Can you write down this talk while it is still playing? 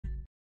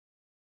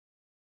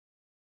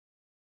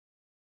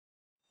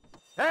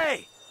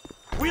Hey!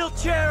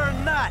 Wheelchair or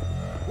not,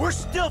 we're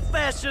still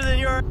faster than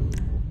your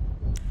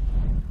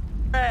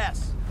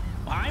ass.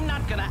 I'm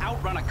not gonna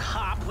outrun a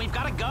cop. We've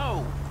gotta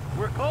go.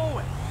 We're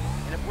going.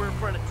 And if we're in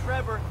front of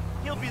Trevor,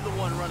 he'll be the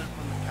one running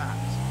from the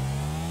cops.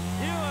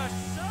 You are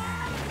so...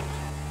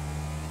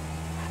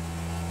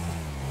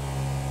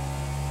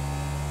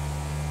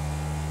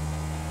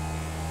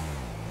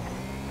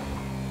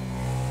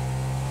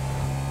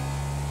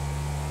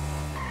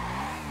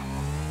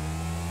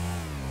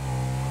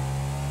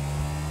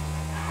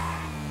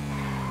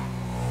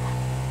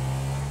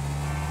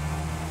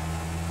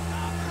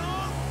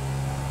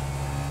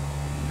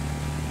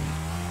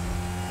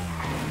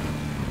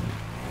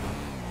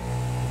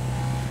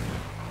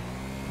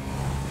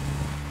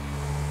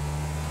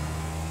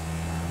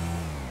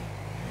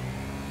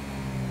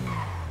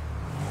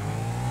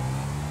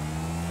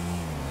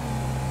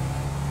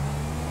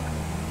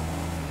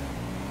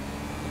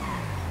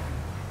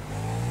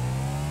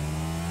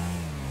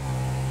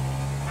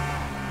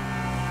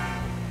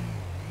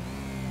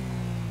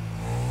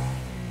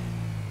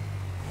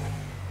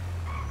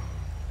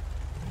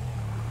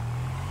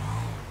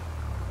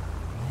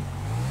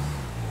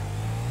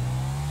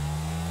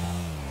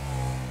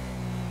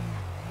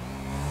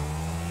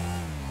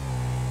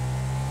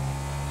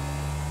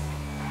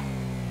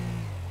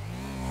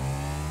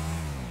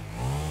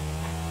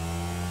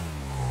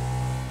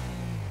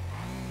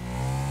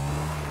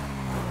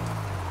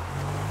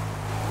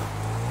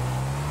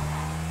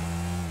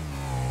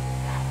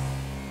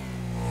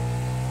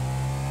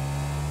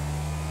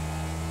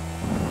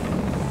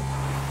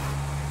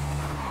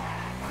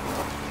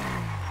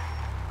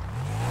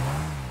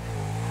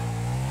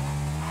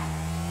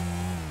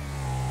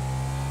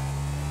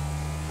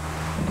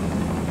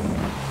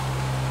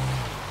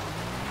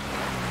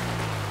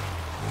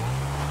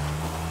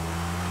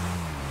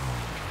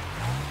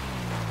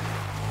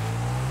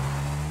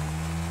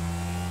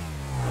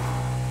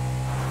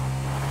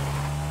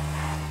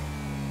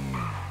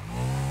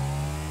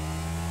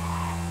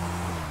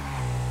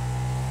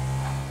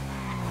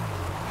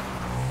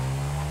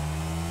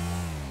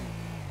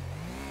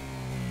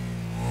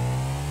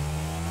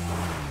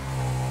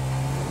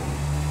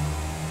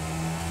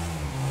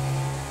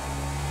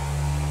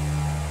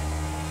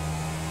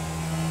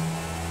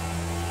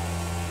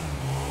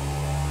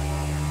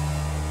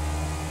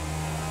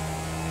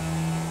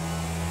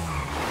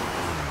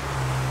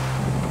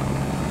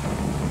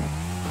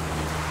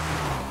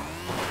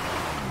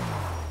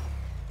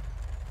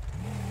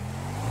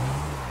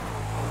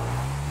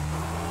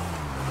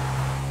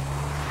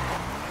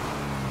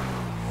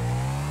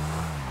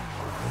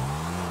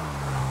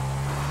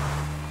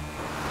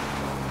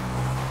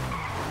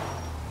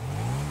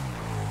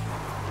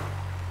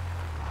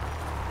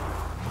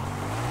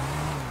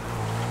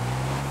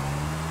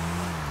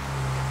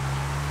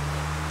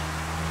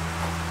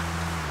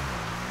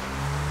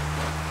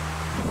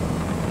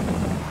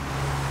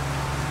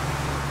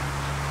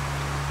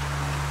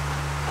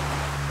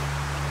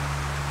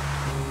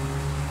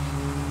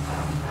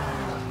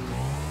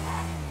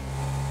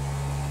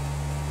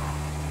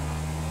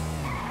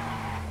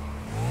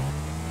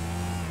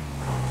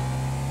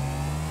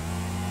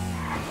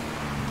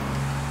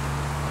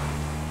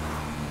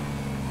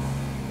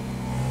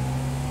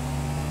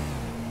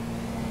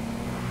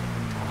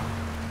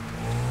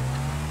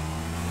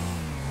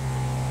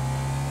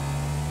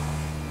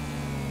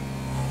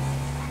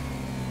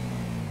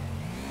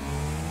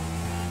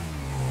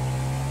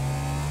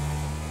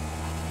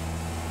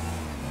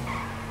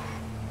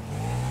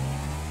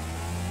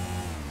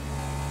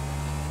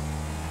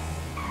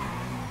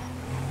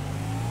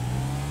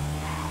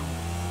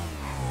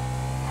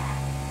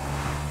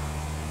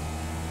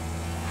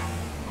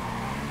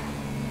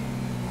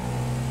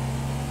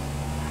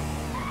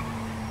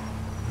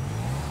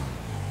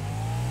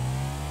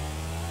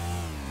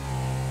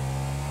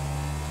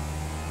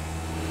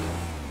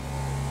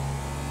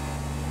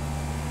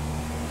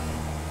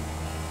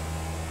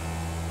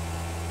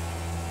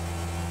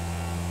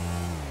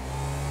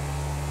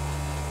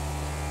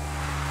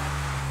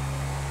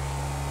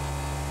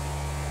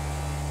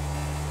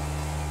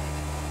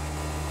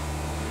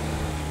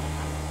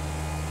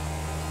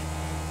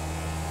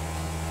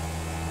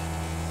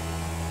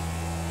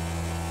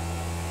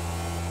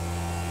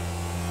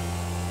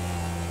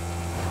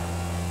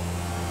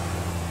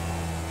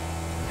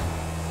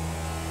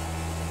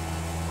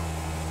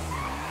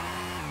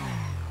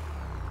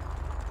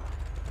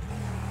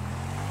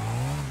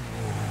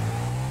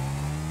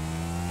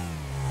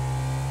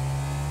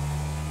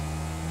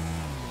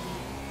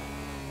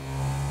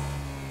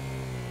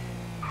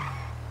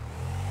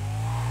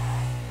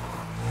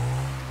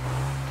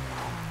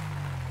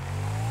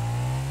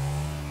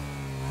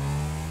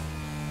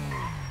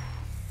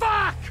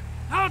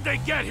 How'd they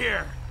get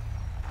here?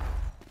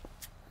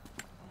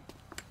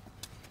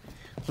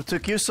 What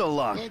took you so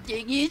long?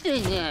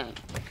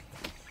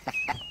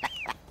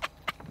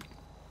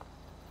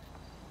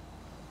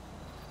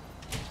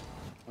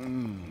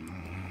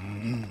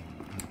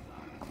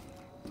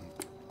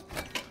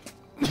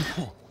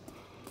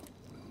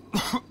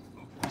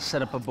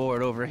 set up a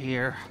board over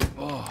here.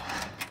 Oh.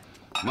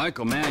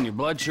 Michael, man, your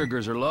blood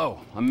sugars are low.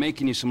 I'm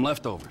making you some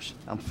leftovers.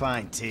 I'm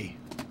fine, T.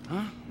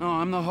 Huh? No,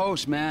 I'm the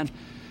host, man.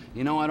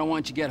 You know, I don't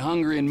want you to get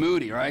hungry and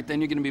moody, right?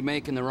 Then you're gonna be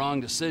making the wrong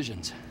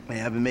decisions.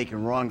 Man, I've been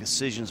making wrong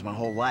decisions my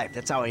whole life.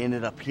 That's how I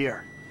ended up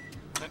here.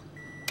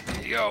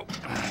 Here you go.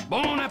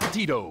 Bon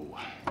appetito.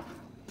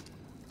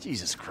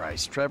 Jesus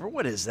Christ, Trevor,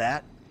 what is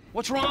that?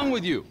 What's wrong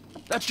with you?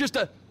 That's just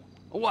a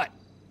what?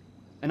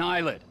 An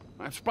eyelid.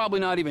 It's probably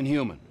not even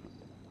human.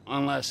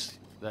 Unless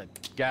that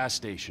gas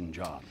station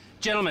job.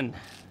 Gentlemen,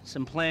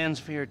 some plans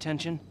for your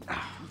attention?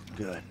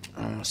 Good.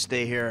 I'm gonna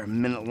stay here a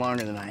minute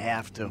longer than I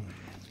have to.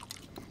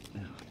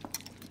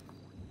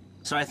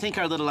 So I think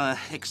our little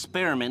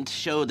experiment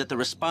showed that the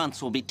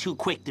response will be too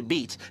quick to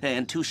beat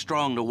and too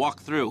strong to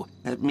walk through.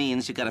 That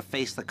means you gotta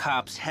face the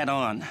cops head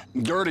on.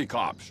 Dirty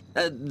cops.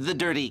 The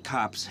dirty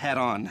cops head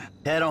on.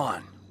 Head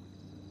on.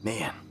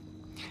 Man,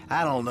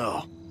 I don't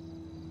know.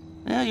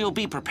 You'll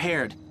be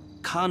prepared.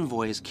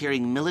 Convoys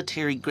carrying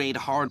military-grade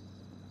hard...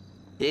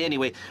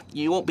 Anyway,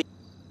 you won't be...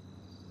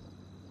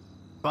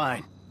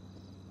 Fine.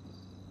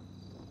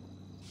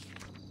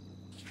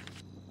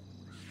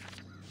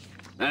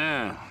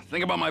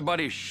 Think about my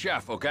buddy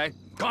Chef, okay?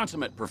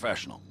 Consummate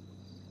professional.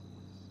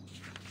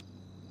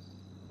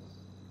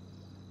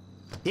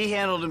 He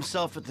handled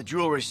himself at the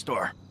jewelry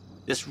store.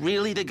 This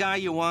really the guy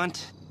you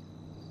want?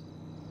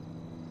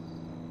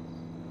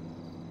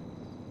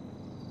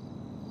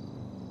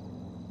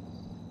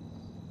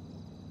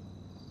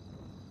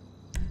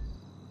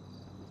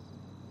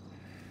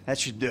 That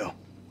should do.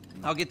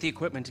 I'll get the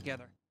equipment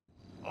together.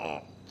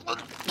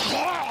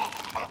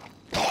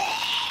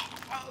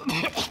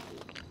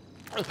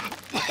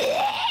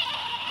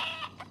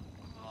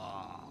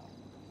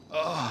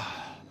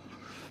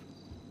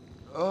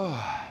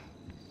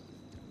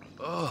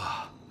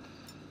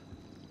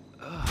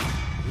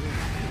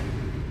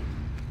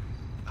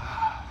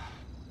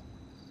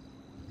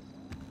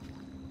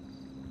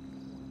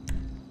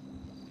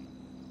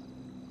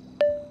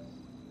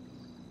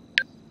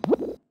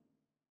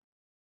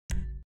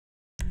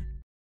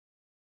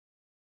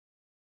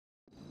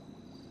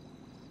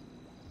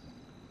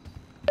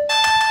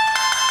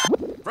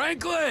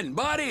 Franklin,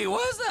 buddy,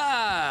 what's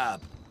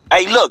up?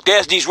 Hey, look,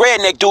 there's these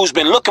redneck dudes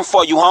been looking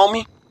for you,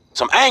 homie.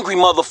 Some angry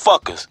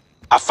motherfuckers.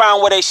 I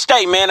found where they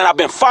stay, man, and I've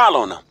been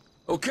following them.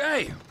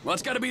 Okay, well,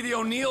 it's gotta be the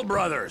O'Neill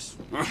brothers.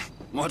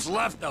 What's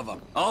left of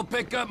them. I'll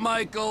pick up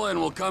Michael and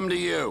we'll come to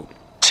you.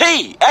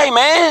 T, hey,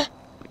 man.